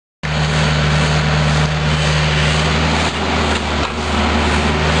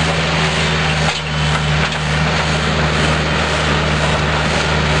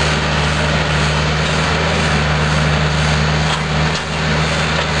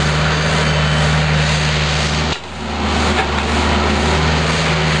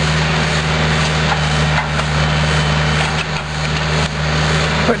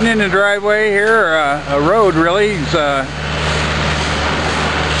putting in a driveway here, a road really. He's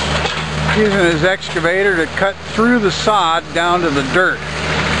using his excavator to cut through the sod down to the dirt.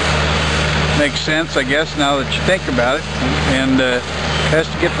 Makes sense, I guess, now that you think about it. And has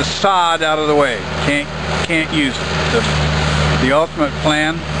to get the sod out of the way. Can't use it. The ultimate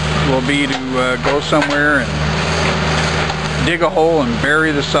plan will be to go somewhere and dig a hole and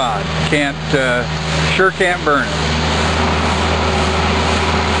bury the sod. Sure can't burn it.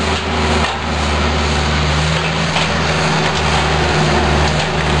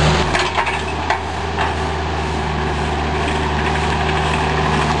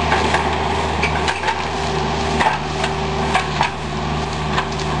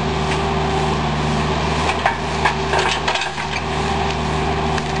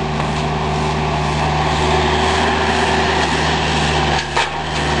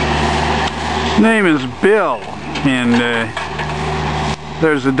 His name is Bill, and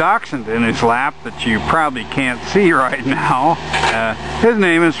there's a dachshund in his lap that you probably can't see right now. His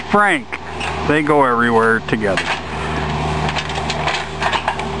name is Frank. They go everywhere together.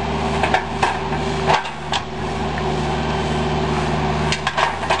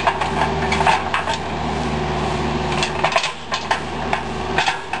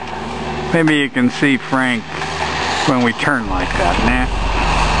 Maybe you can see Frank when we turn like that, nah.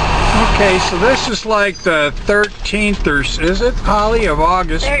 Okay, so this is like the 13th, or is it, Holly, of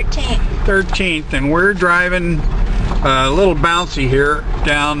August? 13th, and we're driving a little bouncy here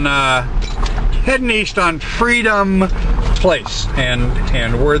down, heading east on Freedom Place,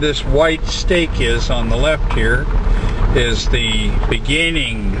 and where this white stake is on the left here is the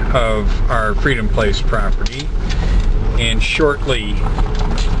beginning of our Freedom Place property, and shortly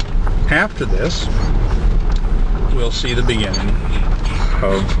after this we'll see the beginning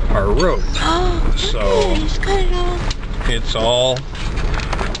of our road. Oh, so he's cut it off. It's all.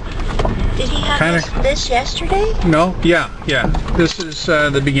 Did he have this yesterday? No, yeah. This is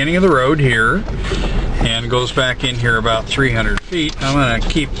the beginning of the road here, and goes back in here about 300 feet. I'm gonna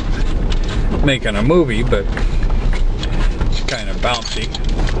keep making a movie, but it's kind of bouncy.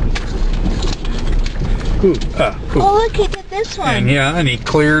 Ooh. Oh, look, he did this one. And yeah, and he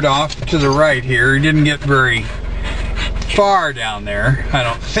cleared off to the right here. He didn't get very far down there, I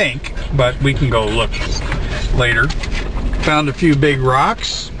don't think, but we can go look later. Found a few big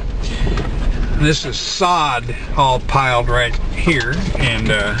rocks. This is sod all piled right here, and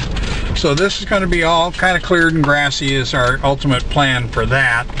so this is going to be all kind of cleared and grassy is our ultimate plan for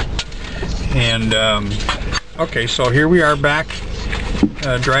that. And okay, so here we are back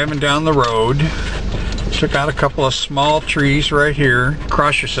driving down the road. Took out a couple of small trees right here.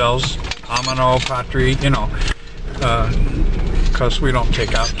 Cross yourselves, Amano Patri, you know, because we don't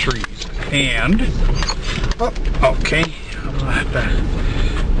take out trees. And okay,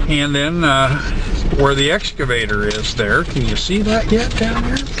 and then where the excavator is there, can you see that yet down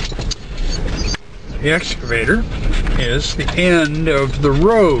there? The excavator is the end of the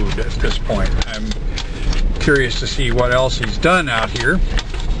road at this point. I'm curious to see what else he's done out here,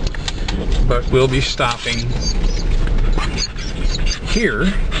 but we'll be stopping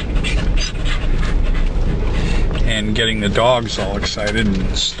here and getting the dogs all excited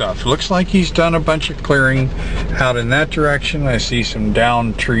and stuff. Looks like he's done a bunch of clearing out in that direction. I see some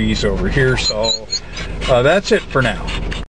downed trees over here, so that's it for now.